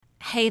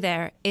Hey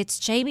there, it's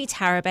JB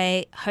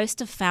Tarabay,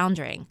 host of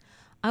Foundering.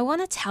 I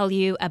want to tell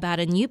you about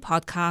a new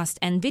podcast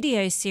and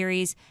video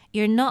series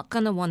you're not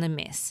going to want to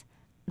miss.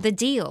 The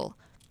Deal,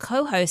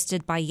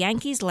 co-hosted by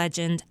Yankees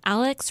legend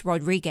Alex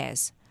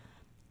Rodriguez.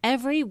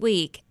 Every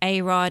week,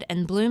 A-Rod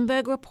and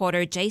Bloomberg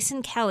reporter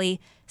Jason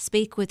Kelly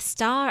speak with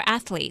star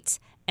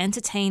athletes,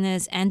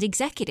 entertainers, and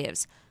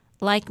executives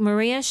like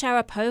Maria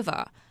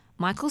Sharapova,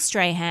 Michael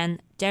Strahan,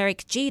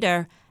 Derek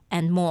Jeter,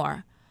 and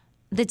more.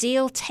 The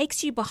Deal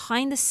takes you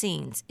behind the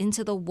scenes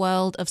into the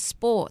world of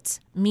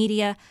sports,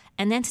 media,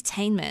 and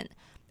entertainment,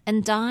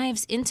 and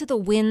dives into the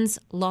wins,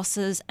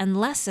 losses, and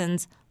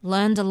lessons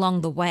learned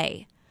along the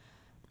way.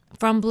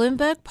 From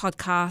Bloomberg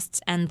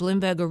Podcasts and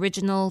Bloomberg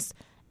Originals,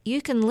 you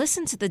can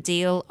listen to The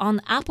Deal on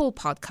Apple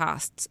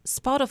Podcasts,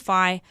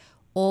 Spotify,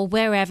 or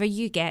wherever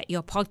you get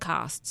your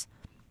podcasts.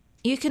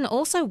 You can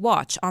also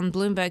watch on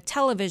Bloomberg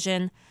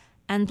Television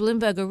and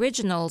Bloomberg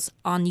Originals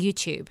on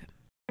YouTube.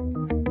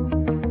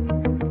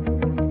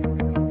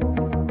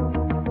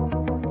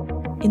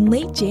 In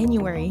late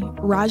January,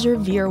 Roger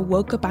Ver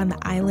woke up on the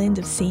island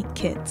of St.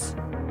 Kitts.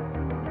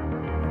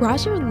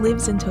 Roger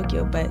lives in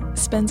Tokyo but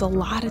spends a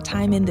lot of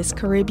time in this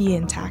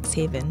Caribbean tax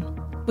haven,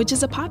 which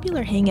is a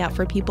popular hangout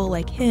for people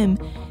like him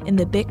in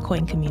the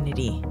Bitcoin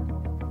community.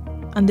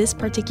 On this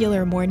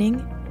particular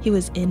morning, he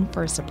was in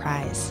for a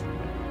surprise.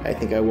 I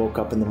think I woke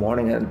up in the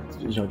morning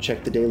and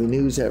checked the daily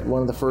news.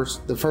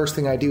 The first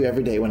thing I do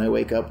every day when I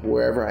wake up,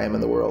 wherever I am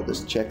in the world,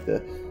 is check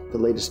the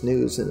latest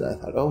news. And I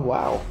thought, oh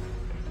wow,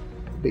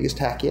 biggest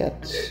hack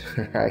yet.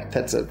 Right,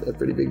 that's a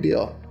pretty big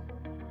deal.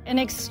 An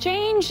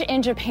exchange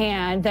in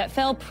Japan that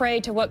fell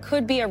prey to what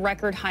could be a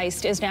record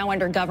heist is now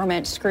under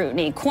government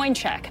scrutiny.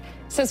 Coincheck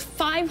says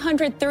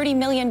 $530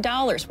 million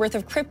worth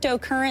of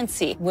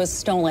cryptocurrency was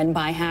stolen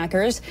by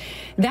hackers.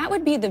 That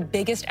would be the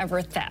biggest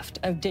ever theft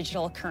of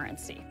digital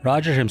currency.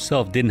 Roger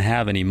himself didn't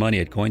have any money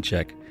at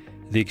Coincheck,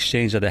 the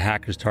exchange that the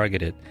hackers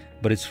targeted,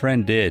 but his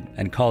friend did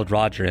and called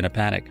Roger in a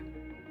panic.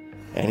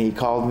 And he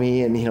called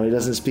me, and he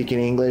doesn't speak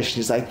any English.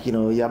 He's like,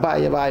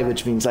 yabai,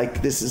 which means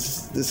like this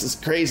is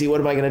crazy.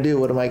 What am I going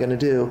to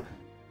do?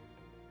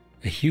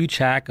 A huge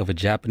hack of a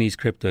Japanese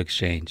crypto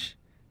exchange.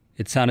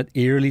 It sounded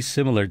eerily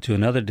similar to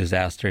another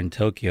disaster in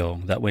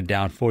Tokyo that went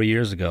down 4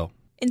 years ago.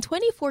 In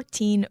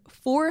 2014,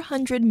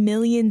 $400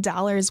 million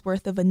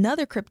worth of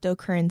another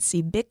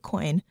cryptocurrency,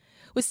 Bitcoin,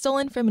 was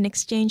stolen from an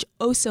exchange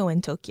also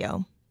in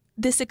Tokyo.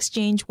 This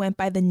exchange went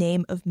by the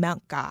name of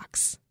Mt.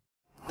 Gox.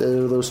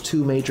 There were those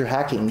two major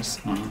hackings,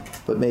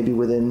 but maybe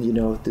within,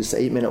 this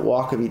 8-minute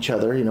walk of each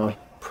other,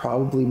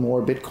 probably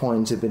more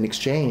Bitcoins have been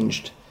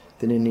exchanged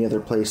than any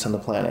other place on the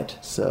planet.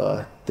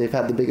 So they've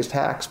had the biggest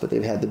hacks, but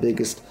they've had the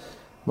biggest,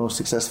 most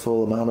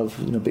successful amount of,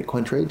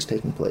 Bitcoin trades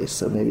taking place.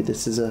 So maybe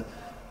this is a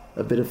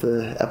bit of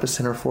the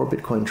epicenter for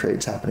Bitcoin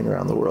trades happening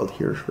around the world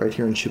right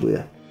here in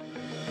Shibuya.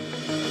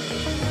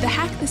 The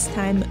hack this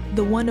time,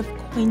 the one of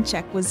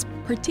Coincheck, was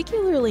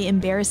particularly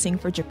embarrassing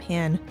for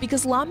Japan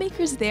because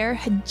lawmakers there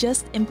had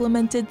just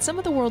implemented some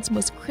of the world's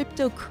most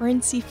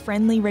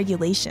cryptocurrency-friendly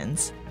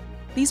regulations.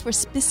 These were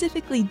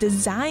specifically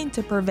designed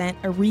to prevent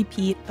a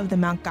repeat of the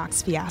Mt.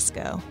 Gox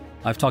fiasco.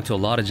 I've talked to a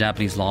lot of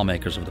Japanese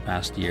lawmakers over the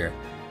past year,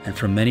 and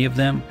for many of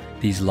them,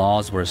 these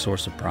laws were a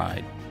source of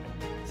pride.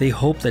 They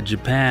hoped that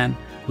Japan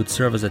would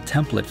serve as a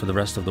template for the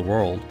rest of the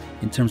world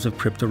in terms of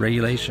crypto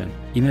regulation,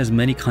 even as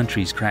many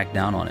countries crack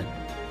down on it.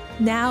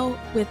 Now,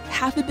 with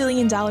 $500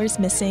 million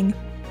missing,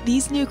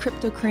 these new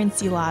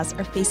cryptocurrency laws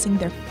are facing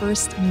their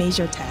first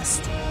major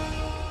test.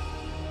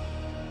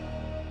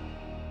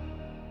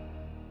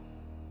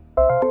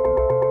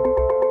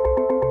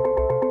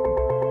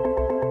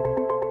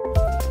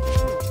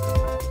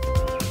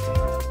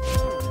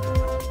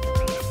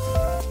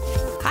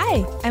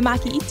 Hi, I'm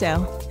Aki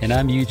Ito. And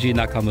I'm Yuji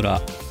Nakamura.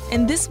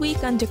 And this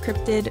week on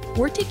Decrypted,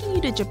 we're taking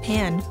you to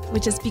Japan,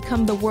 which has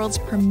become the world's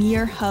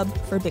premier hub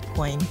for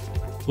Bitcoin.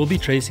 We'll be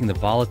tracing the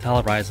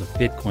volatile rise of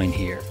Bitcoin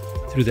here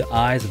through the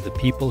eyes of the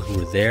people who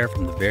were there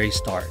from the very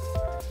start.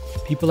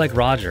 People like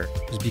Roger,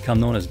 who's become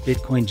known as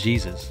Bitcoin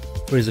Jesus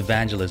for his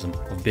evangelism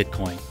of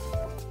Bitcoin.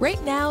 Right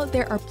now,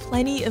 there are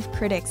plenty of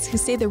critics who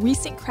say the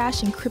recent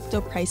crash in crypto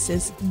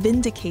prices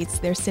vindicates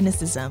their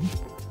cynicism.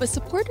 But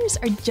supporters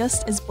are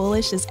just as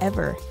bullish as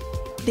ever.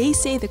 They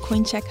say the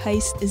Coincheck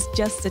heist is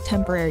just a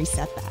temporary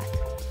setback.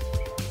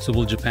 So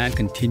will Japan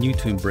continue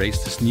to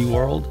embrace this new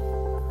world,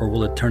 or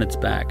will it turn its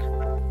back?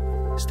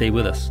 Stay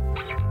with us.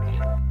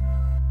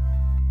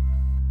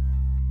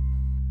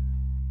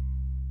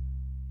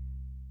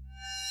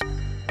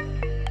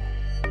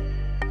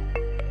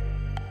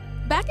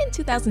 Back in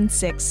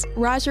 2006,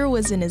 Roger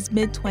was in his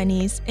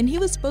mid-20s, and he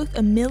was both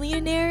a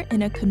millionaire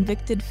and a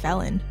convicted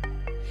felon.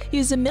 He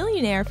was a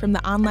millionaire from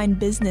the online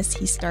business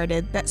he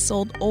started that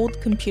sold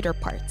old computer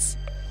parts.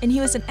 And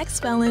he was an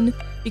ex-felon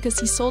because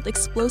he sold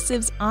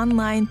explosives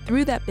online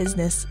through that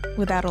business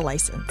without a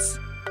license.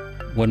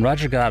 When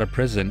Roger got out of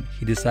prison,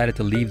 he decided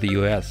to leave the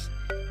U.S.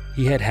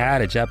 He had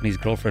a Japanese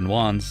girlfriend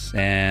once,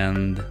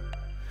 and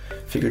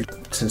Figured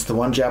since the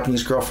one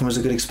Japanese girlfriend was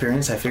a good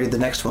experience, I figured the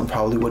next one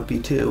probably would be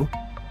too.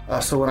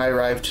 So when I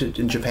arrived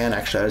in Japan,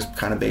 actually, I was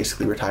kind of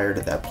basically retired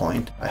at that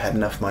point. I had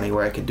enough money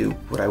where I could do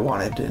what I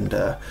wanted, and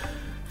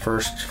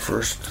first,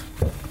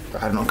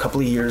 I don't know, a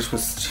couple of years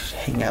was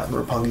hanging out in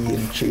Roppongi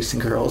and chasing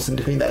girls and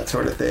doing that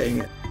sort of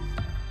thing.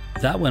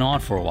 That went on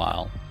for a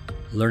while,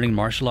 learning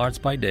martial arts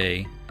by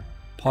day,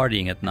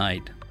 partying at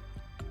night.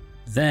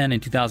 Then in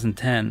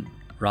 2010,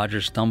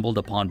 Roger stumbled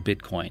upon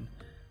Bitcoin,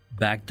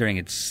 back during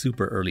its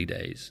super early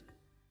days.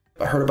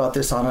 I heard about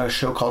this on a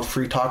show called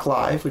Free Talk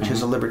Live, which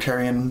is a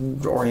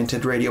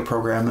libertarian-oriented radio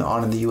program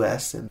on in the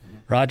U.S. And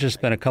Roger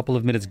spent a couple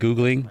of minutes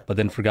Googling, but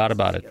then forgot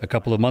about it. A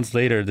couple of months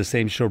later, the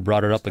same show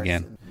brought it up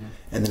again.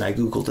 And then I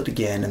Googled it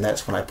again, and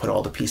that's when I put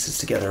all the pieces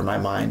together in my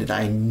mind, and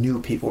I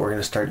knew people were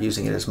going to start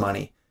using it as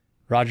money.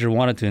 Roger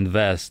wanted to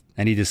invest,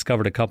 and he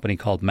discovered a company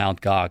called Mt.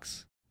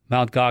 Gox.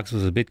 Mt. Gox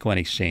was a Bitcoin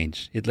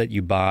exchange. It let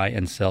you buy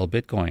and sell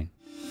Bitcoin.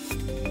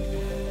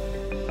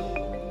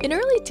 In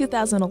early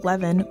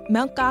 2011,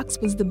 Mt. Gox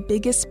was the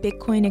biggest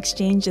Bitcoin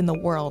exchange in the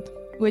world,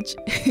 which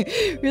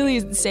really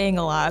isn't saying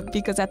a lot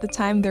because at the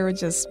time there were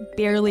just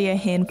barely a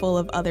handful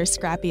of other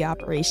scrappy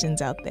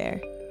operations out there.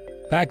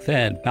 Back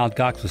then, Mt.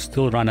 Gox was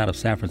still run out of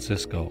San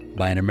Francisco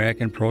by an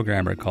American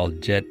programmer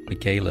called Jed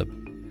McCaleb.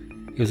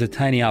 It was a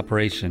tiny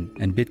operation,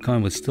 and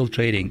Bitcoin was still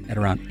trading at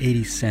around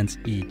 80 cents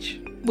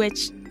each.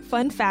 Which,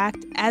 fun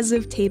fact, as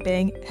of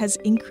taping, has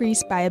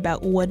increased by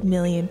about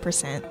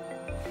 1,000,000%.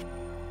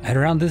 At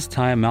around this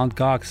time, Mt.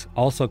 Gox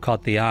also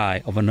caught the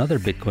eye of another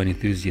Bitcoin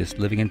enthusiast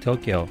living in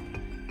Tokyo,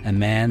 a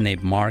man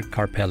named Mark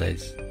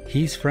Karpeles.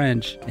 He's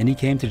French, and he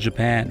came to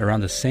Japan around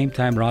the same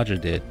time Roger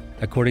did.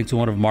 According to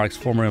one of Mark's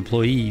former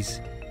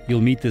employees, you'll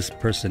meet this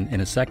person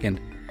in a second,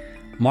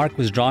 Mark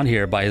was drawn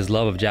here by his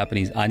love of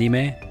Japanese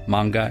anime,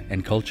 manga,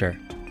 and culture.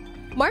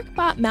 Mark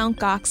bought Mt.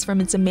 Gox from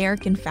its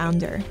American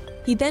founder.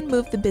 He then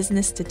moved the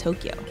business to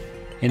Tokyo.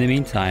 In the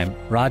meantime,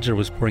 Roger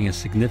was pouring a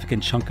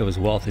significant chunk of his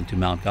wealth into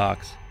Mt.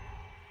 Gox.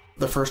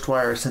 The first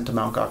wire I sent to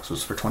Mt. Gox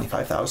was for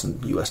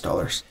 $25,000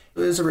 US. It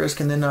was a risk,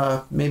 and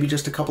then maybe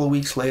just a couple of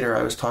weeks later,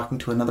 I was talking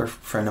to another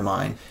friend of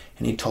mine,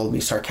 and he told me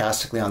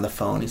sarcastically on the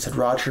phone, he said,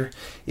 "Roger,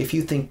 if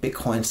you think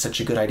Bitcoin's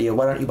such a good idea,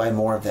 why don't you buy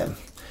more of them?"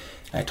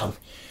 And I told him,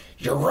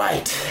 "You're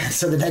right."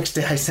 So the next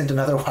day, I sent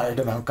another wire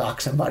to Mt.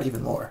 Gox and bought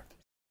even more.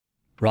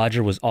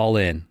 Roger was all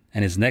in,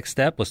 and his next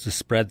step was to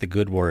spread the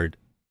good word.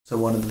 So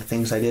one of the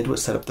things I did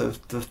was set up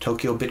the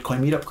Tokyo Bitcoin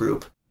Meetup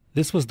group.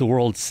 This was the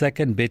world's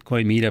second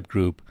Bitcoin meetup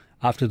group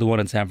after the one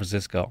in San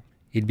Francisco.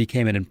 It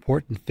became an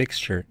important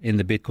fixture in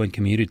the Bitcoin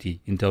community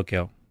in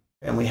Tokyo.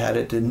 And we had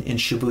it in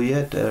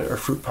Shibuya at a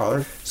fruit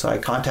parlor. So I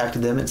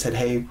contacted them and said,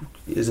 "Hey,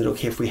 is it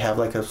okay if we have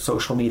like a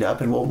social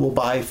meetup and we'll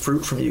buy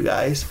fruit from you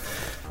guys?"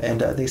 And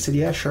they said,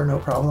 "Yeah, sure, no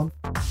problem."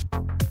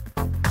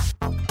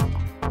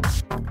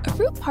 A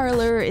fruit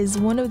parlor is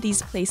one of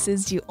these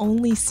places you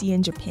only see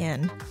in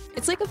Japan.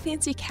 It's like a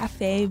fancy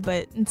cafe,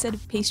 but instead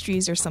of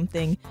pastries or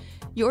something,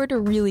 you order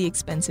really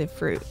expensive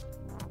fruit.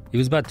 It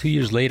was about 2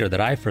 years later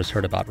that I first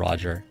heard about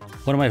Roger.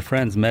 One of my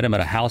friends met him at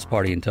a house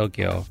party in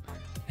Tokyo,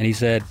 and he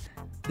said,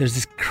 "There's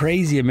this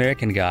crazy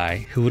American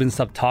guy who wouldn't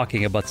stop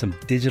talking about some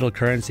digital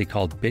currency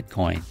called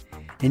Bitcoin,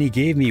 and he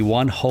gave me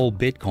one whole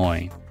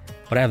Bitcoin,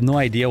 but I have no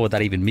idea what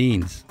that even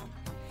means."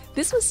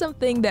 This was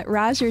something that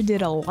Roger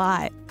did a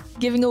lot.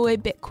 Giving away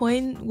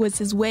Bitcoin was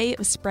his way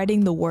of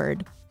spreading the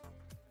word.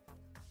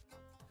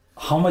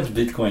 How much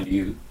Bitcoin do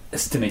you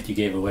estimate you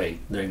gave away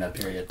during that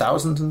period?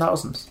 Thousands and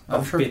thousands.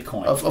 Of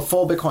Bitcoin? Of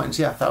full Bitcoins,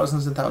 yeah,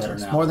 thousands and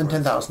thousands. More than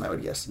 10,000, I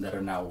would guess. That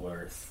are now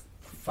worth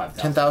 $5,000.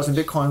 10,000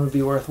 Bitcoin would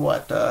be worth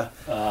what?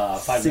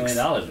 $5 million,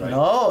 right?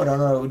 No,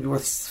 it would be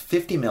worth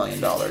 $50 million,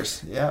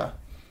 yeah.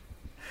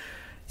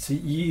 So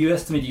you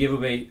estimate you gave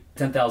away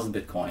 10,000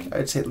 Bitcoin?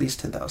 I'd say at least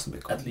 10,000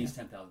 Bitcoin. At least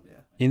 10,000.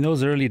 Yeah. In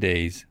those early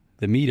days,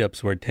 the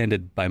meetups were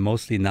attended by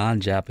mostly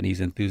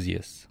non-Japanese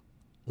enthusiasts.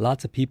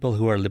 Lots of people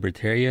who are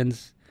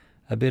libertarians,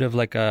 a bit of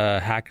like a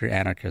hacker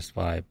anarchist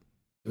vibe.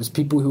 It was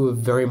people who were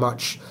very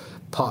much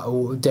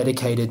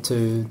dedicated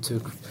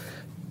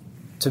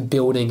to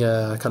building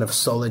a kind of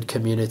solid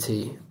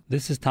community.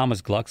 This is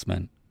Thomas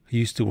Glucksman, who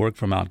used to work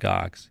for Mt.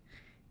 Gox.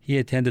 He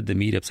attended the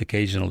meetups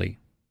occasionally.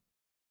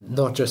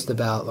 Not just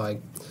about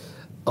like,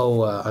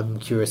 I'm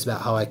curious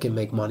about how I can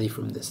make money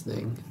from this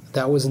thing.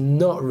 That was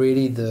not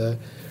really the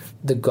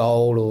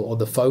goal or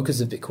the focus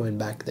of Bitcoin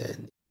back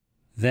then.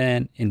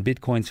 Then, in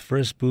Bitcoin's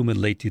first boom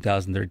in late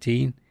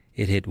 2013,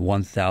 it hit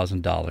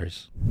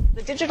 $1,000.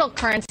 The digital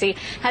currency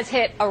has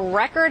hit a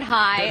record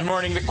high. Good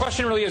morning. The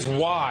question really is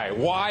why?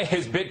 Why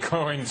has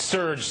Bitcoin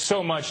surged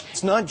so much?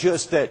 It's not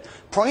just that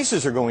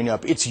prices are going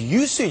up, its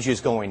usage is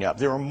going up.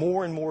 There are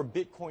more and more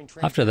Bitcoin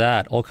transactions. After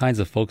that, all kinds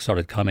of folks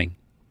started coming.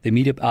 The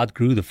meetup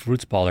outgrew the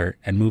fruits parlor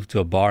and moved to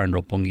a bar in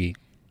Roppongi.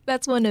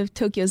 That's one of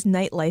Tokyo's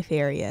nightlife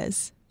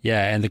areas.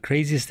 Yeah, and the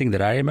craziest thing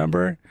that I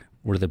remember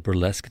were the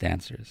burlesque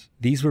dancers.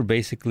 These were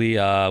basically,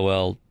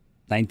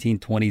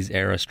 1920s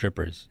era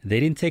strippers.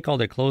 They didn't take all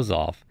their clothes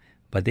off,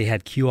 but they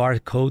had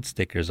QR code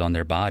stickers on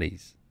their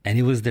bodies. And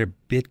it was their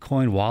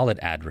Bitcoin wallet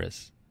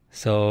address.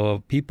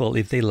 So people,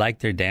 if they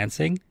liked their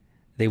dancing,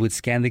 they would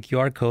scan the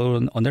QR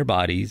code on their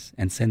bodies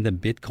and send them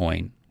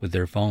Bitcoin with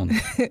their phones.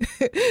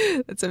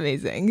 That's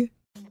amazing.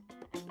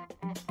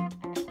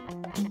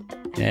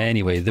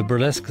 Anyway, the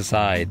burlesque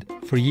aside,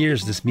 for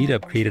years this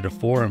meetup created a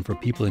forum for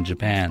people in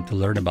Japan to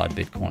learn about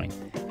Bitcoin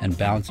and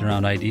bounce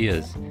around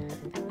ideas.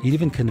 It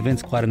even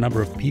convinced quite a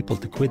number of people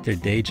to quit their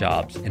day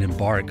jobs and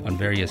embark on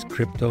various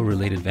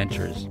crypto-related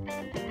ventures.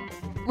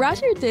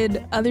 Roger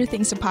did other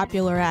things to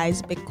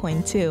popularize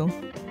Bitcoin too.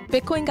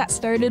 Bitcoin got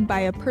started by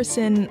a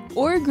person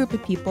or a group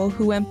of people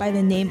who went by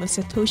the name of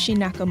Satoshi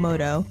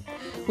Nakamoto,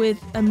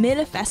 with a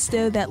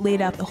manifesto that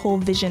laid out the whole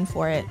vision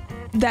for it.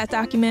 That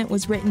document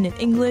was written in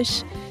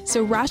English,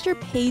 so Roger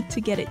paid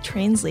to get it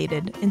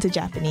translated into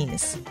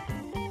Japanese.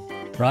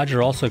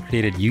 Roger also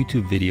created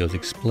YouTube videos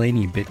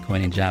explaining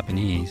Bitcoin in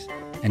Japanese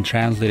and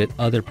translated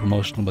other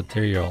promotional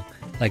material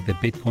like the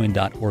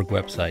Bitcoin.org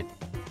website.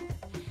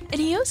 And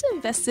he also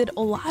invested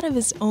a lot of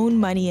his own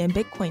money in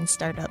Bitcoin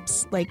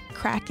startups like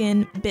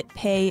Kraken,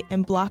 BitPay,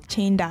 and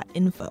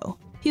Blockchain.info.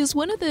 He was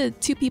one of the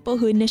two people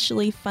who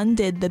initially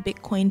funded the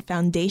Bitcoin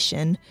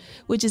Foundation,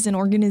 which is an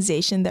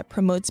organization that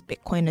promotes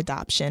Bitcoin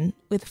adoption,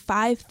 with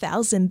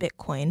 5,000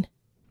 Bitcoin.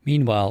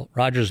 Meanwhile,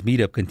 Roger's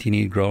meetup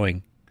continued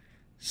growing.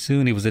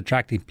 Soon it was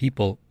attracting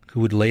people who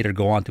would later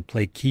go on to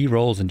play key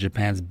roles in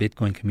Japan's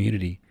Bitcoin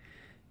community.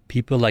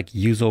 People like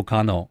Yuzo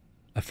Kano,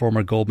 a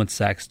former Goldman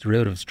Sachs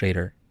derivatives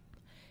trader.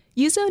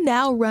 Yuzo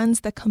now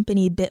runs the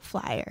company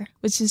Bitflyer,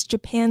 which is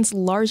Japan's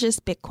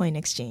largest Bitcoin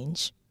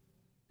exchange.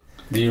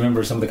 Do you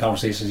remember some of the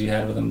conversations you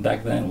had with him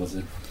back then? Was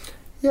it?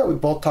 Yeah, we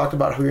both talked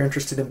about how we were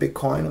interested in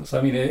Bitcoin. So,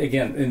 I mean,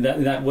 again, in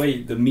that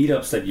way, the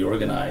meetups that you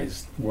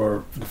organized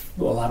were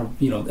a lot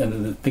of,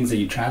 and the things that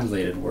you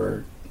translated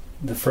were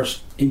the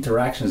first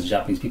interactions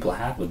Japanese people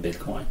had with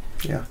Bitcoin.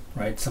 Yeah.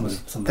 Right?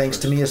 Thanks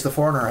to me as the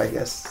foreigner, I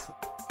guess.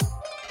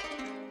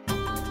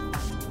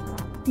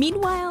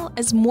 Meanwhile,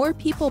 as more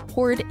people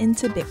poured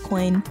into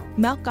Bitcoin,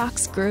 Mt.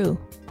 Gox grew.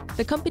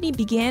 The company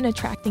began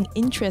attracting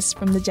interest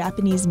from the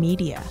Japanese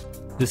media.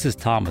 This is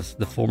Thomas,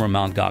 the former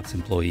Mt. Gox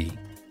employee.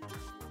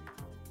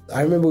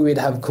 I remember we'd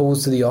have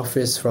calls to the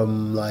office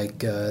from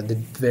the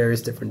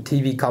various different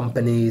TV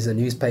companies and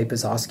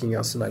newspapers asking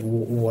us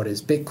what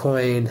is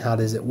Bitcoin? How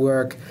does it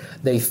work?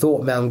 They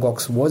thought Mt.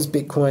 Gox was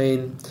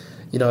Bitcoin.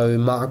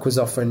 Mark was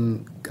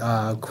often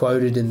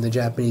quoted in the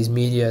Japanese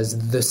media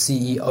as the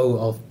CEO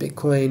of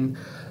Bitcoin.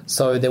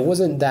 So there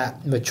wasn't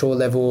that mature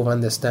level of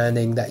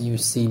understanding that you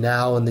see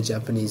now in the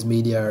Japanese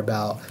media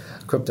about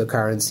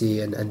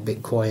cryptocurrency and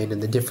Bitcoin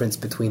and the difference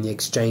between the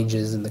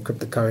exchanges and the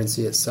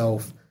cryptocurrency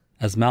itself.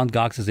 As Mt.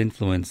 Gox's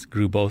influence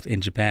grew both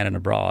in Japan and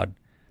abroad,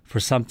 for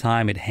some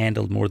time it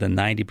handled more than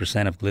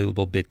 90% of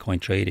global Bitcoin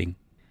trading,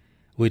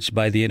 which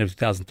by the end of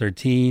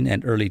 2013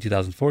 and early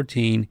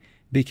 2014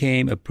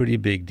 became a pretty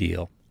big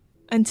deal.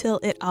 Until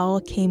it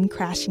all came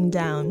crashing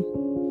down.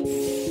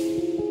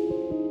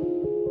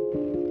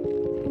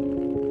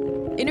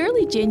 In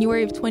early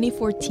January of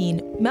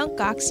 2014, Mt.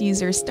 Gox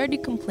users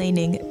started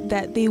complaining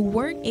that they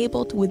weren't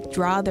able to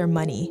withdraw their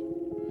money.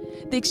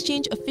 The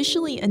exchange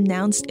officially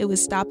announced it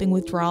was stopping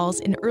withdrawals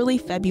in early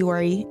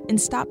February and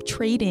stopped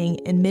trading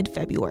in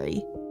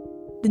mid-February.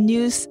 The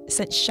news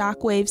sent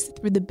shockwaves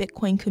through the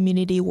Bitcoin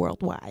community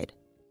worldwide.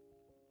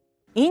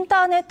 インタ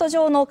ーネット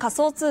上の仮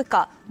想通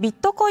貨ビッ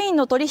トコイン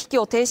の取引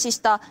を停止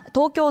した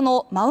東京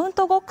のマウン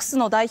トゴックス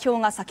の代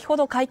表が先ほ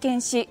ど会見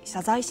し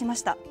謝罪しま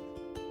した。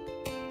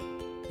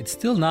It's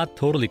still not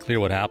totally clear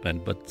what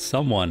happened, but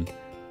someone,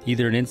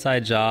 either an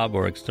inside job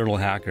or external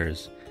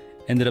hackers,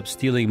 ended up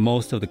stealing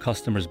most of the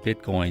customers'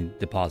 Bitcoin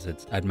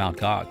deposits at Mt.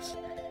 Gox,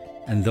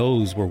 and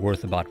those were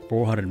worth about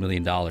 $400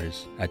 million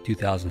at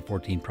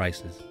 2014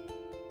 prices.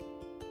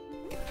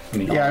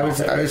 Yeah, I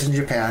was in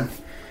Japan,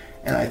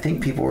 and I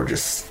think people were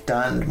just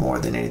stunned more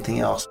than anything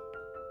else.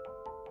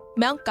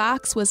 Mt.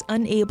 Gox was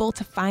unable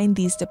to find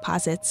these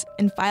deposits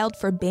and filed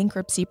for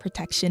bankruptcy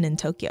protection in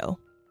Tokyo.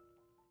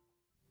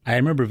 I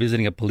remember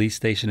visiting a police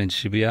station in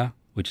Shibuya,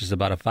 which is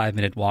about a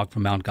 5-minute walk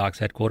from Mt. Gox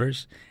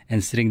headquarters,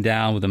 and sitting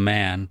down with a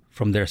man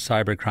from their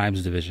cyber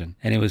crimes division.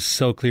 And it was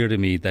so clear to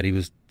me that he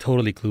was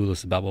totally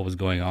clueless about what was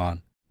going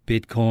on.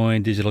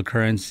 Bitcoin, digital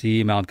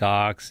currency, Mt.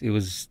 Gox,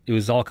 it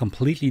was all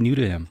completely new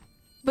to him.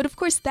 But of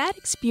course, that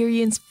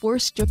experience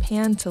forced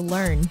Japan to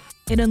learn.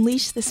 It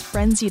unleashed this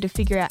frenzy to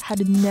figure out how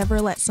to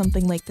never let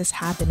something like this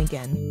happen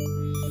again.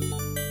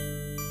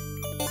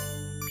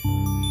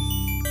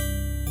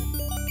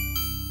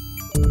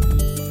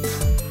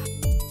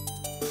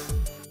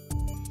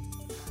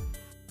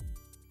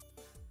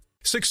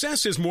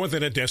 Success is more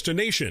than a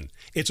destination.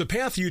 It's a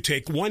path you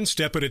take one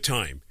step at a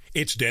time.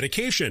 It's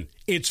dedication,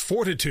 it's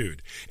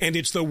fortitude, and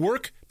it's the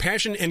work,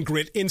 passion, and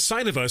grit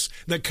inside of us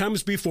that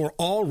comes before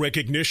all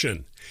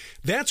recognition.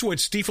 That's what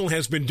Stifel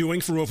has been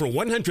doing for over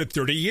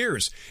 130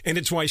 years, and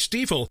it's why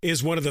Stifel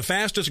is one of the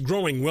fastest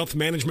growing wealth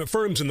management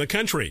firms in the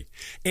country.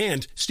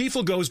 And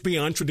Stifel goes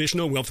beyond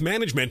traditional wealth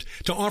management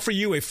to offer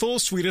you a full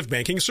suite of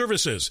banking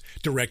services,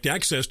 direct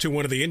access to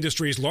one of the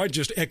industry's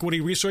largest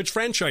equity research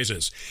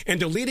franchises,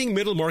 and a leading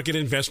middle market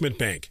investment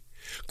bank.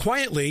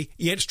 Quietly,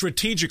 yet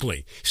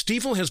strategically,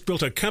 Stifel has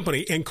built a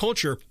company and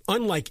culture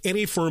unlike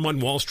any firm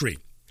on Wall Street.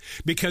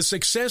 Because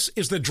success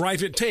is the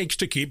drive it takes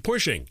to keep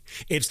pushing.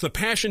 It's the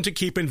passion to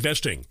keep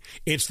investing.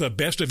 It's the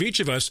best of each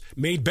of us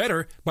made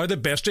better by the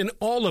best in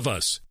all of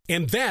us.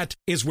 And that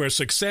is where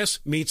success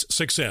meets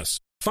success.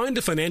 Find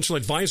a financial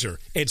advisor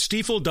at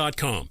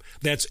Stifel.com.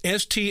 That's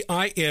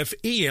Stifel.com.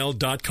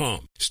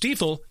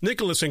 Stifel,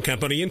 Nicholas &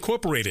 Company,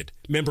 Incorporated.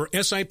 Member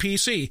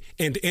SIPC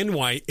and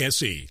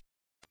NYSE.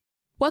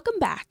 Welcome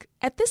back.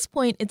 At this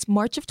point, it's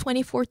March of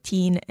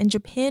 2014, and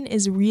Japan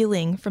is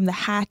reeling from the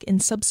hack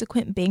and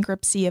subsequent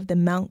bankruptcy of the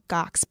Mt.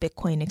 Gox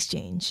Bitcoin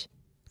exchange.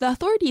 The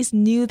authorities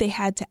knew they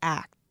had to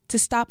act to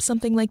stop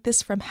something like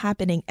this from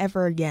happening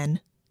ever again.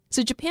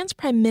 So Japan's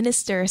prime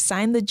minister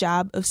assigned the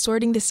job of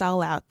sorting this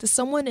all out to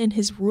someone in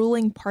his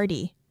ruling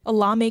party, a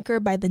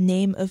lawmaker by the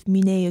name of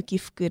Mineyuki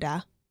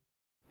Fukuda.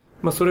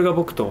 それが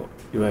僕と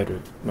いわゆ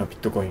るビッ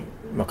トコイン、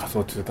仮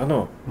想通貨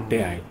の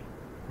出会い。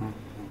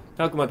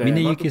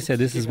Mineyuki said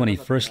this is when he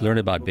first learned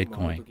about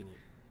Bitcoin.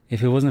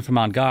 If it wasn't for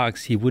Mt.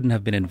 Gox, he wouldn't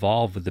have been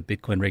involved with the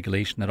Bitcoin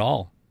regulation at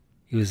all.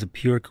 It was a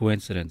pure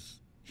coincidence.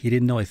 He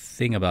didn't know a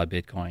thing about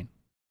Bitcoin.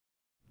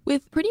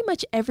 With pretty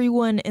much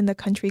everyone in the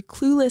country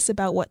clueless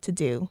about what to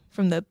do,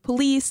 from the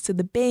police to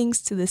the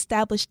banks to the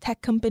established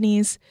tech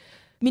companies,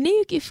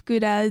 Mineyuki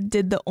Fukuda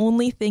did the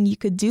only thing you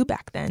could do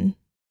back then.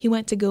 He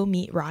went to go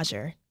meet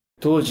Roger.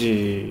 当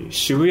時、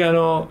渋谷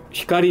の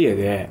光栄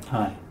で、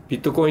ビ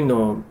ットコイン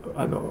の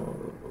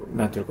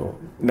なんていうか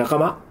仲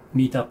間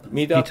Meetup.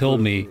 He told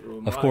me,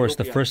 of course,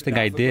 the first thing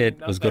I did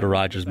was go to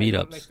Roger's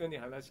meetups.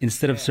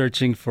 Instead of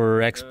searching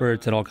for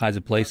experts in all kinds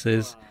of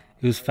places,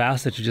 it was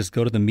faster to just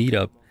go to the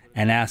meetup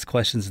and ask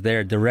questions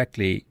there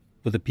directly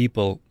with the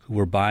people who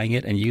were buying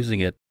it and using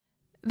it.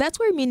 That's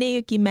where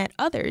Mineyuki met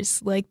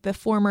others, like the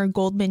former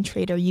Goldman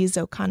trader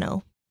Yuzo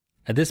Kano.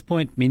 At this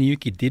point,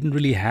 Mineyuki didn't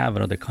really have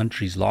another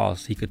country's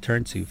laws he could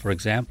turn to, for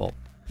example.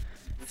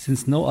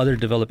 Since no other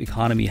developed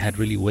economy had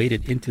really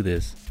waded into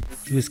this,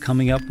 he was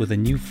coming up with a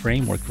new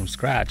framework from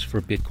scratch for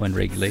Bitcoin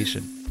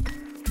regulation.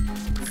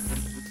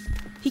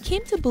 He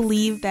came to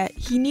believe that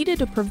he needed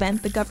to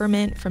prevent the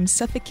government from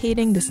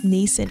suffocating this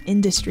nascent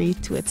industry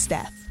to its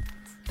death,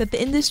 that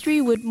the industry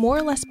would more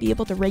or less be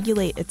able to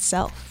regulate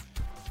itself.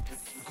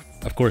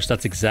 Of course,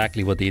 that's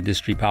exactly what the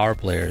industry power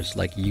players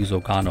like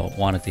Yuzo Kano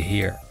wanted to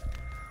hear.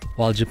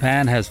 While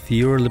Japan has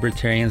fewer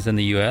libertarians than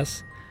the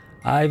US,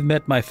 I've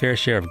met my fair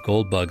share of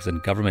gold bugs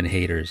and government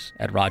haters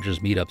at Roger's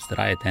meetups that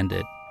I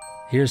attended.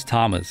 Here's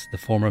Thomas, the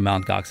former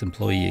Mt. Gox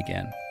employee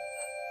again.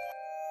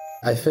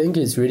 I think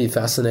it's really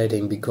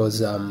fascinating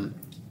because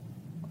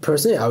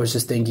personally I was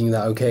just thinking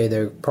that, okay,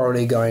 they're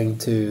probably going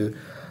to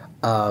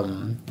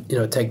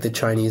take the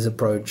Chinese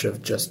approach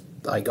of just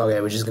like,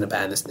 okay, we're just going to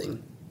ban this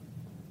thing.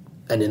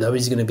 And then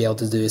nobody's going to be able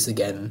to do this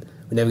again.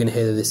 We're never going to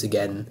hear of this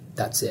again.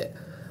 That's it.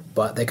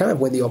 But they kind of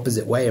went the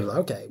opposite way. I'm like,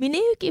 okay.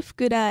 Mineyuki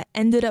Fukuda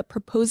ended up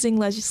proposing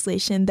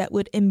legislation that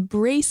would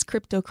embrace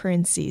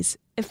cryptocurrencies,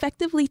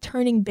 effectively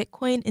turning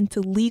Bitcoin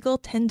into legal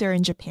tender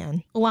in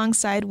Japan,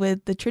 alongside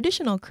with the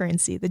traditional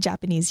currency, the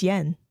Japanese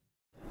yen.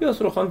 いや、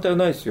それは反対は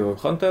ないですよ。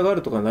反対があ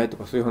るとかないと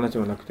かそういう話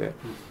もなくて、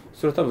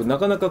それは多分な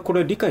かなかこ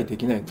れ理解で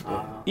きないの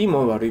で、いい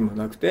も悪いも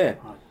なくて、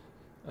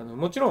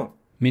もちろん。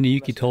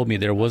Mineyuki told me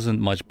there wasn't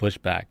much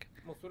pushback.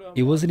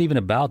 It wasn't even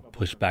about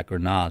pushback or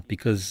not,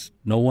 because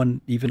no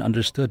one even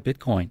understood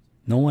Bitcoin.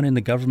 No one in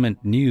the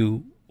government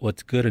knew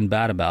what's good and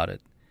bad about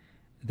it.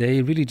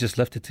 They really just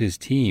left it to his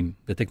team,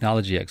 the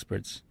technology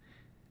experts.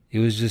 It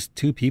was just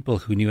two people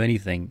who knew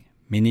anything,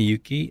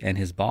 Mineyuki and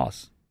his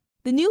boss.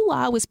 The new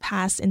law was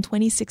passed in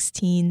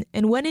 2016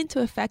 and went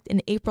into effect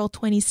in April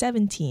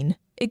 2017.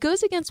 It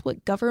goes against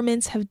what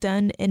governments have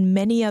done in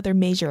many other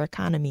major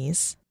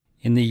economies.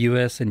 In the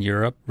US and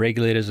Europe,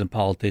 regulators and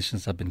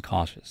politicians have been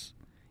cautious.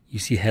 You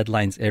see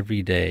headlines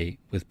every day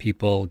with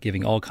people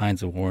giving all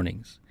kinds of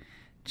warnings.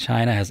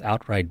 China has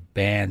outright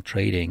banned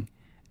trading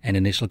and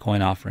initial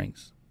coin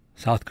offerings.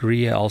 South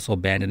Korea also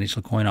banned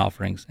initial coin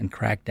offerings and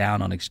cracked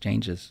down on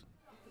exchanges.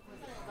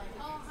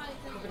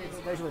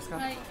 All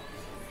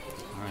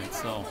right,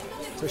 so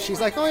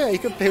she's like, oh yeah, you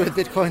can pay with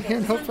Bitcoin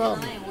here, no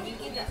problem.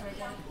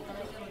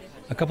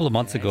 A couple of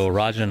months ago,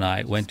 Raja and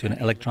I went to an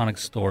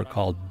electronics store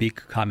called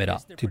Big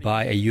Camera to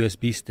buy a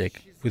USB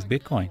stick with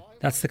Bitcoin.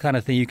 That's the kind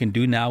of thing you can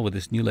do now with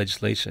this new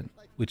legislation,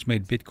 which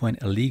made Bitcoin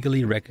a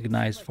legally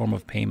recognized form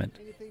of payment.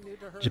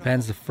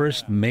 Japan's the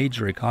first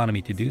major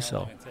economy to do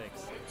so.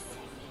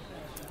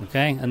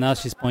 Okay, and now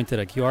she's pointed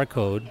a QR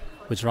code,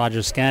 which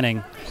Roger's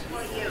scanning.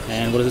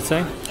 And what does it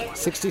say?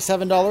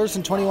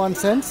 $67.21.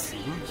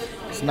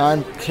 So now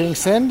I'm hitting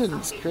send and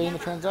it's creating a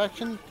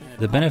transaction.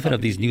 The benefit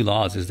of these new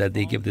laws is that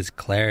they give this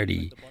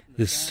clarity,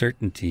 this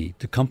certainty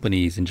to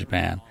companies in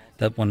Japan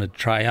that want to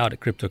try out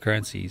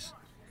cryptocurrencies.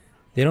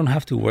 They don't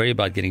have to worry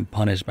about getting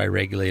punished by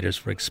regulators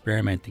for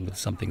experimenting with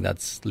something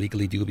that's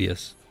legally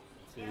dubious.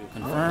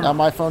 Confirm. Now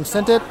my phone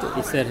sent it.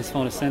 He said his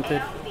phone is sent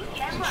it.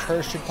 And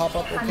hers should pop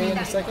up okay in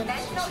a second.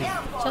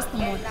 Just a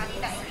moment.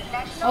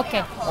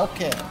 Okay.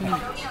 Okay.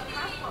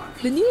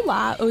 The new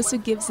law also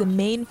gives the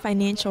main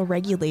financial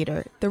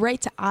regulator the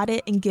right to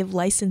audit and give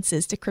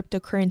licenses to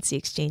cryptocurrency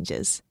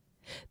exchanges.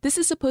 This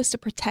is supposed to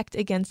protect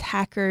against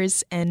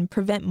hackers and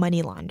prevent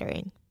money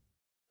laundering.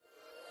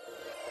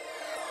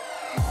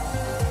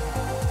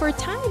 For a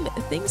time,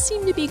 things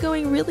seem to be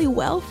going really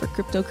well for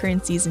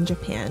cryptocurrencies in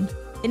Japan.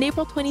 In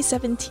April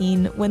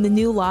 2017, when the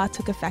new law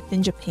took effect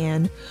in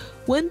Japan,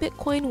 one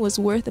Bitcoin was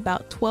worth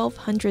about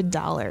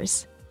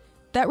 $1,200.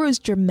 That rose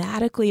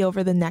dramatically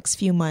over the next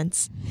few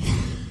months.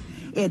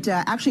 It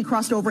actually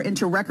crossed over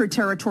into record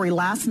territory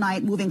last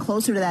night, moving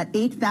closer to that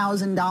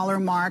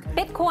 $8,000 mark.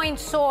 Bitcoin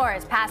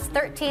soars past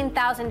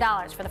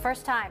 $13,000 for the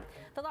first time.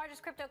 The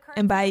largest cryptocurrency.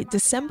 And by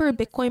December,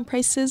 Bitcoin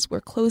prices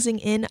were closing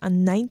in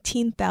on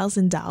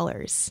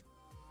 $19,000.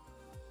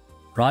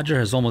 Roger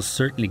has almost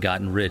certainly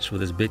gotten rich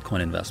with his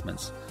Bitcoin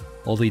investments,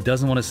 although he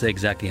doesn't want to say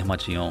exactly how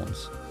much he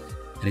owns.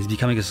 And he's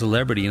becoming a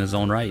celebrity in his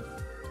own right.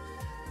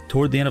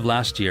 Toward the end of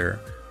last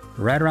year,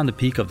 right around the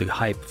peak of the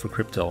hype for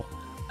crypto,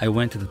 I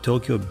went to the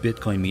Tokyo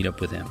Bitcoin meetup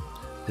with him,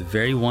 the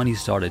very one he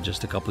started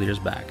just a couple years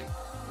back.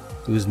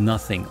 It was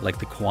nothing like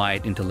the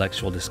quiet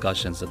intellectual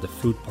discussions at the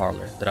fruit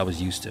parlor that I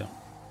was used to.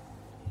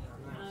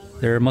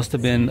 There must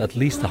have been at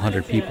least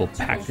 100 people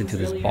packed into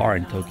this bar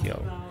in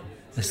Tokyo.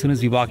 As soon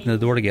as we walked in the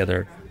door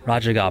together,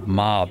 Roger got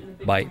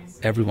mobbed by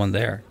everyone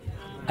there.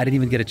 I didn't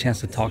even get a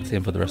chance to talk to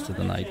him for the rest of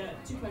the night.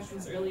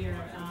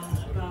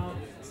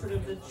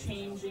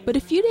 But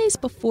a few days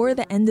before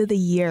the end of the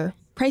year,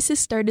 prices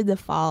started to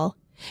fall.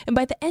 And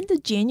by the end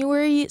of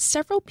January,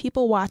 several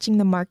people watching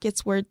the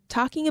markets were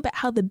talking about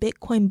how the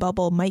Bitcoin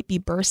bubble might be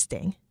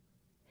bursting.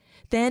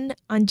 Then,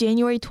 on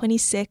January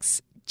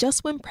 26,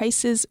 just when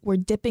prices were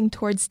dipping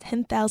towards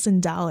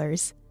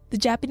 $10,000, the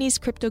Japanese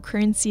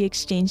cryptocurrency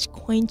exchange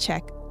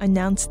Coincheck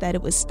announced that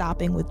it was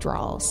stopping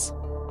withdrawals.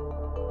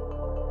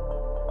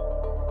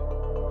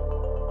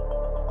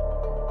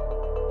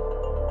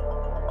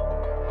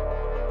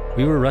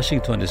 We were rushing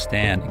to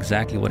understand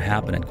exactly what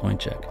happened at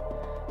Coincheck.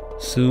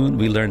 Soon,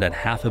 we learned that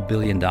 $500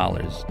 million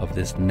of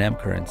this NEM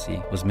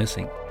currency was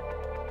missing,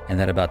 and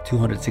that about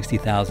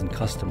 260,000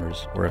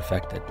 customers were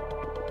affected.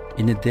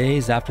 In the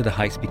days after the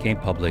hikes became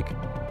public,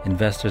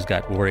 investors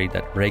got worried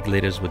that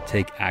regulators would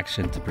take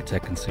action to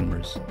protect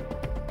consumers.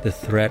 The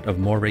threat of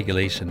more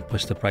regulation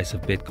pushed the price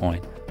of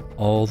Bitcoin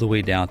all the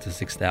way down to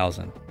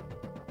 $6,000.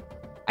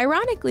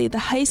 Ironically, the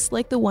heist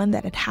like the one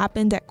that had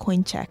happened at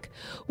Coincheck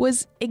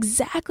was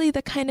exactly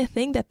the kind of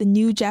thing that the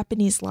new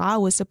Japanese law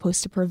was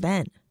supposed to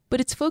prevent.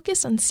 But its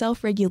focus on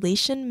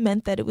self-regulation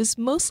meant that it was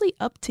mostly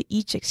up to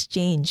each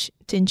exchange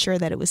to ensure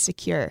that it was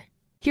secure.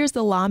 Here's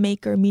the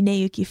lawmaker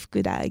Mineyuki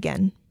Fukuda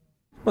again.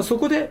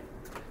 Mineyuki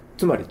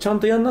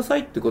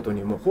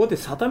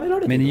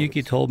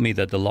told me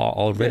that the law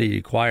already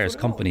requires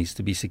companies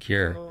to be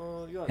secure,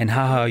 and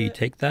how you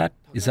take that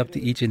is up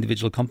to each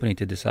individual company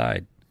to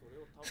decide.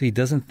 So he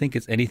doesn't think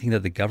it's anything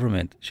that the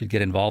government should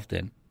get involved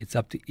in. It's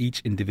up to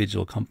each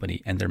individual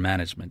company and their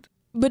management.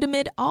 But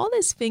amid all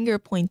this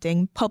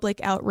finger-pointing,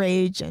 public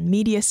outrage, and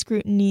media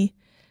scrutiny,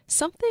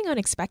 something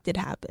unexpected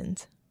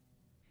happened.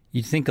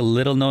 You'd think a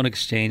little-known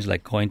exchange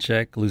like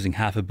Coincheck losing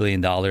 $500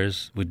 million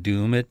would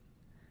doom it,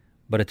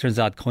 but it turns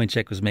out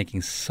Coincheck was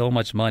making so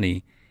much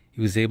money, he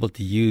was able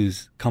to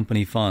use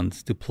company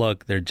funds to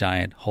plug their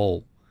giant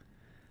hole.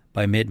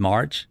 By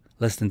mid-March,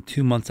 less than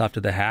 2 months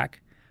after the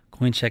hack,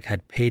 Coincheck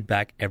had paid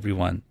back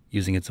everyone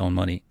using its own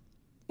money.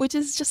 Which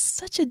is just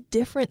such a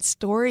different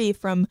story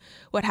from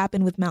what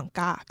happened with Mt.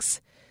 Gox.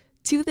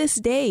 To this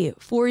day,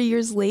 4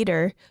 years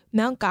later,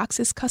 Mt.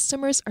 Gox's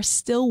customers are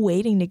still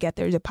waiting to get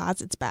their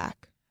deposits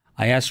back.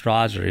 I asked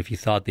Roger if he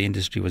thought the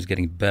industry was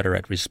getting better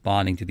at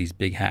responding to these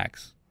big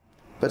hacks.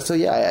 But so,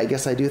 yeah, I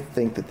guess I do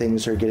think that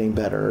things are getting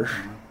better.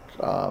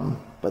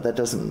 But that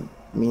doesn't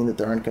mean that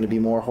there aren't going to be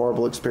more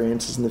horrible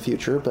experiences in the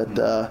future.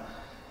 But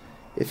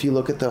if you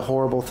look at the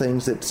horrible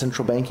things that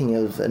central banking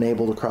have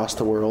enabled across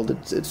the world,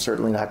 it's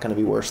certainly not going to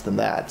be worse than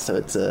that. So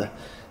it's the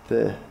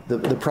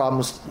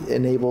problems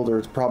enabled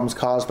or problems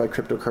caused by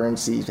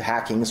cryptocurrency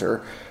hackings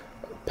are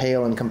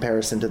pale in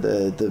comparison to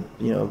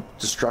the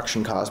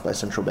destruction caused by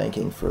central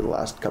banking for the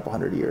last couple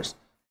hundred years.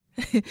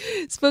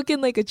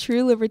 Spoken like a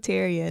true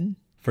libertarian.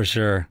 For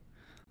sure.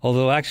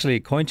 Although actually,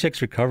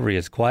 Coincheck's recovery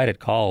has quieted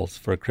calls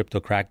for a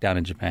crypto crackdown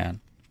in Japan.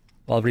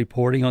 While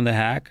reporting on the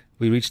hack,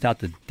 we reached out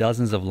to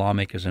dozens of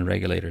lawmakers and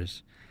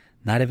regulators.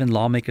 Not even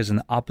lawmakers in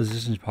the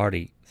opposition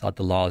party thought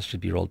the laws should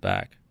be rolled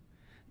back.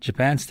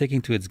 Japan's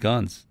sticking to its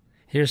guns.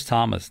 Here's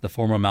Thomas, the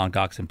former Mt.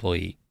 Gox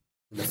employee.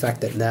 The fact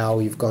that now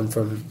you've gone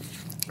from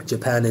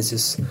Japan is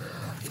this,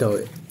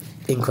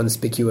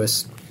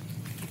 inconspicuous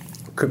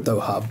crypto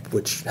hub,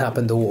 which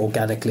happened all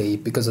organically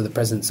because of the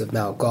presence of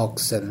Mt.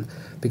 Gox and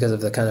because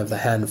of the kind of the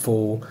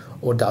handful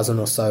or dozen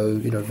or so,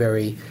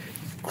 very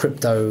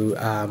crypto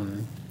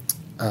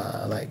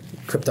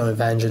crypto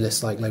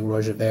evangelists like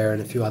Roger Ver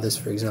and a few others,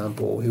 for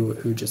example,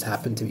 who just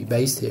happen to be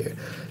based here,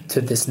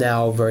 to this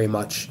now very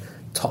much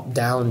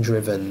top-down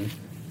driven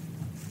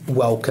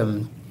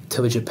welcome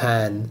to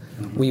Japan.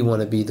 We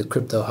want to be the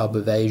crypto hub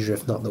of Asia,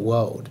 if not the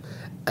world.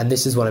 And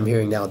this is what I'm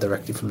hearing now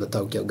directly from the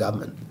Tokyo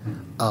government.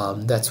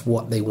 That's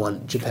what they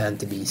want Japan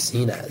to be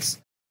seen as.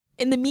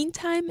 In the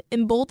meantime,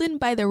 emboldened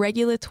by the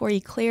regulatory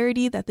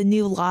clarity that the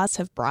new laws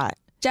have brought,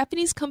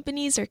 Japanese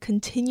companies are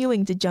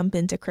continuing to jump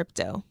into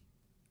crypto.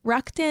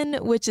 Rakuten,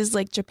 which is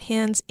like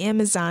Japan's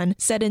Amazon,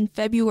 said in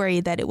February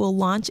that it will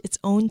launch its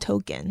own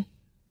token.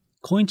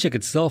 Coincheck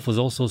itself was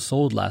also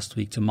sold last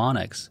week to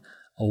Monex,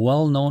 a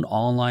well-known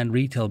online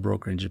retail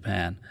broker in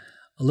Japan,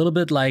 a little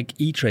bit like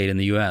E-Trade in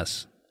the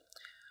US.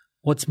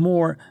 What's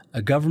more,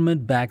 a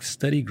government-backed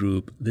study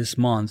group this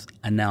month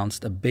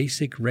announced a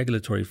basic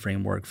regulatory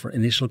framework for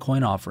initial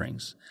coin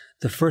offerings,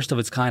 the first of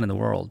its kind in the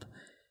world.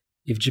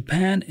 If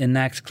Japan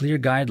enacts clear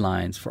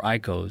guidelines for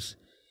ICOs,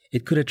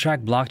 it could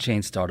attract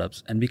blockchain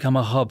startups and become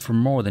a hub for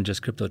more than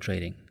just crypto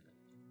trading.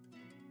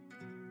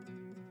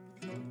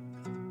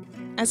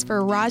 As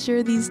for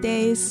Roger these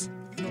days,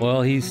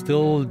 well, he's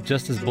still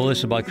just as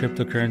bullish about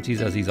cryptocurrencies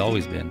as he's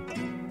always been.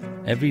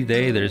 Every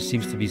day there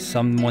seems to be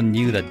someone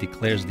new that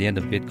declares the end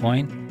of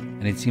Bitcoin,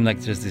 and it seems like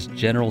there's this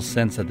general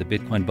sense that the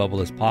Bitcoin bubble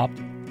has popped,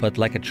 but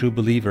like a true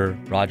believer,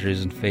 Roger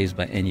isn't fazed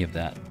by any of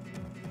that.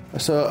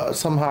 So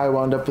somehow I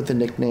wound up with the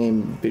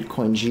nickname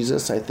Bitcoin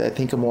Jesus. I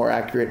think a more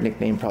accurate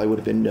nickname probably would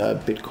have been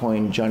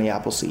Bitcoin Johnny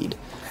Appleseed,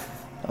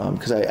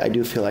 because I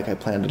do feel like I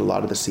planted a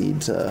lot of the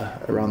seeds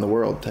around the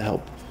world to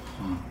help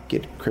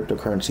get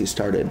cryptocurrency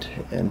started,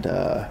 and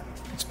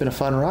it's been a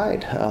fun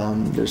ride.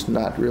 There's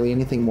not really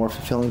anything more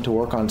fulfilling to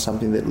work on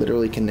something that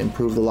literally can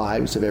improve the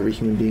lives of every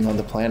human being on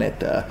the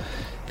planet.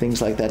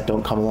 Things like that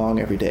don't come along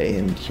every day,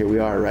 and here we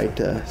are, right?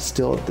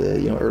 Still at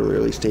the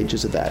early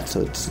stages of that.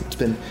 So it's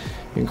been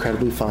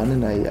incredibly fun,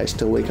 and I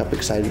still wake up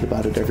excited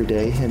about it every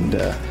day, and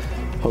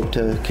hope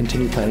to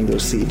continue planting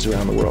those seeds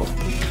around the world.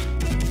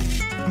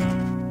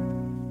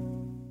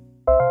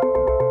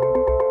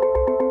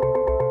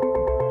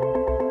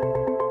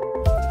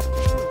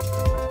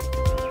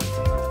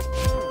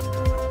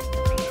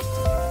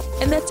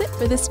 And that's it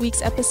for this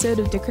week's episode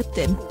of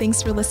Decrypted.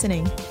 Thanks for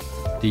listening.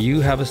 Do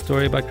you have a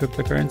story about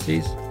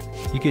cryptocurrencies?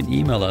 You can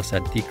email us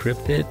at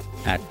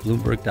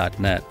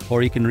decrypted@bloomberg.net,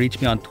 or you can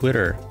reach me on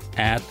Twitter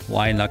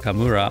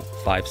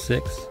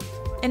 @ynakamura56.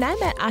 And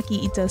I'm at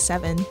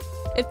AkiIto7.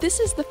 If this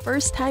is the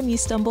first time you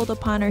stumbled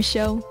upon our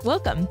show,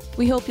 welcome.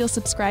 We hope you'll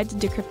subscribe to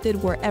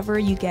Decrypted wherever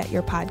you get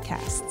your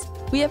podcasts.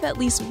 We have at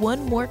least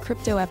one more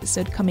crypto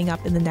episode coming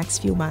up in the next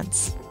few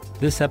months.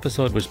 This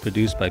episode was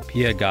produced by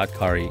Pia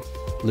Gadkari,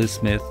 Liz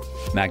Smith,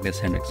 Magnus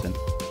Henriksen.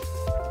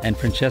 And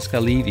Francesca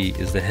Levy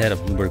is the head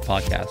of Bloomberg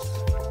Podcasts.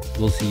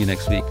 We'll see you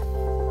next week.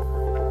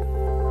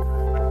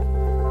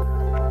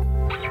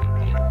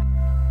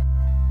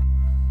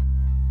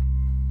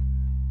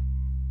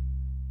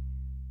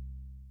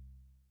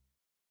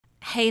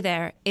 Hey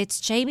there, it's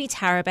Jamie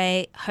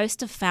Tarabay,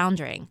 host of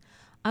Foundering.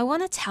 I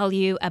want to tell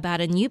you about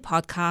a new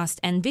podcast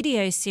and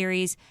video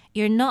series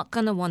you're not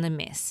going to want to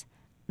miss.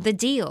 The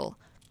Deal,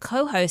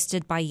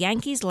 co-hosted by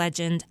Yankees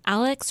legend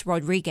Alex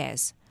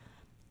Rodriguez.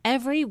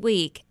 Every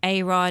week,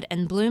 A-Rod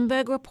and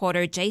Bloomberg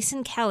reporter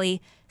Jason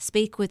Kelly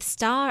speak with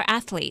star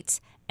athletes,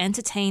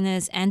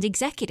 entertainers, and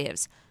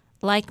executives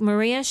like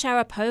Maria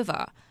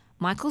Sharapova,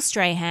 Michael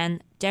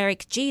Strahan,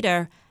 Derek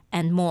Jeter,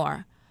 and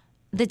more.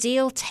 The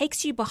Deal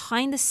takes you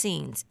behind the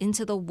scenes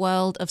into the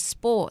world of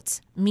sports,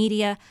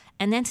 media,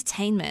 and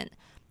entertainment,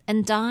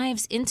 and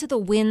dives into the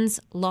wins,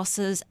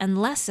 losses, and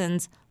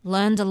lessons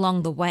learned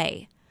along the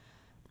way.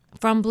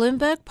 From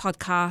Bloomberg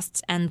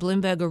Podcasts and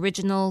Bloomberg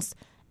Originals,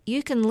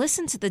 you can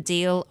listen to The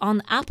Deal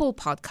on Apple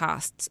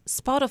Podcasts,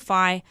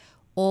 Spotify,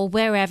 or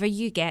wherever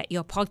you get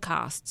your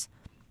podcasts.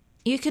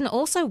 You can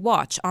also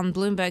watch on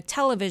Bloomberg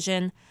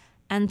Television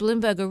and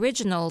Bloomberg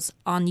Originals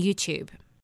on YouTube.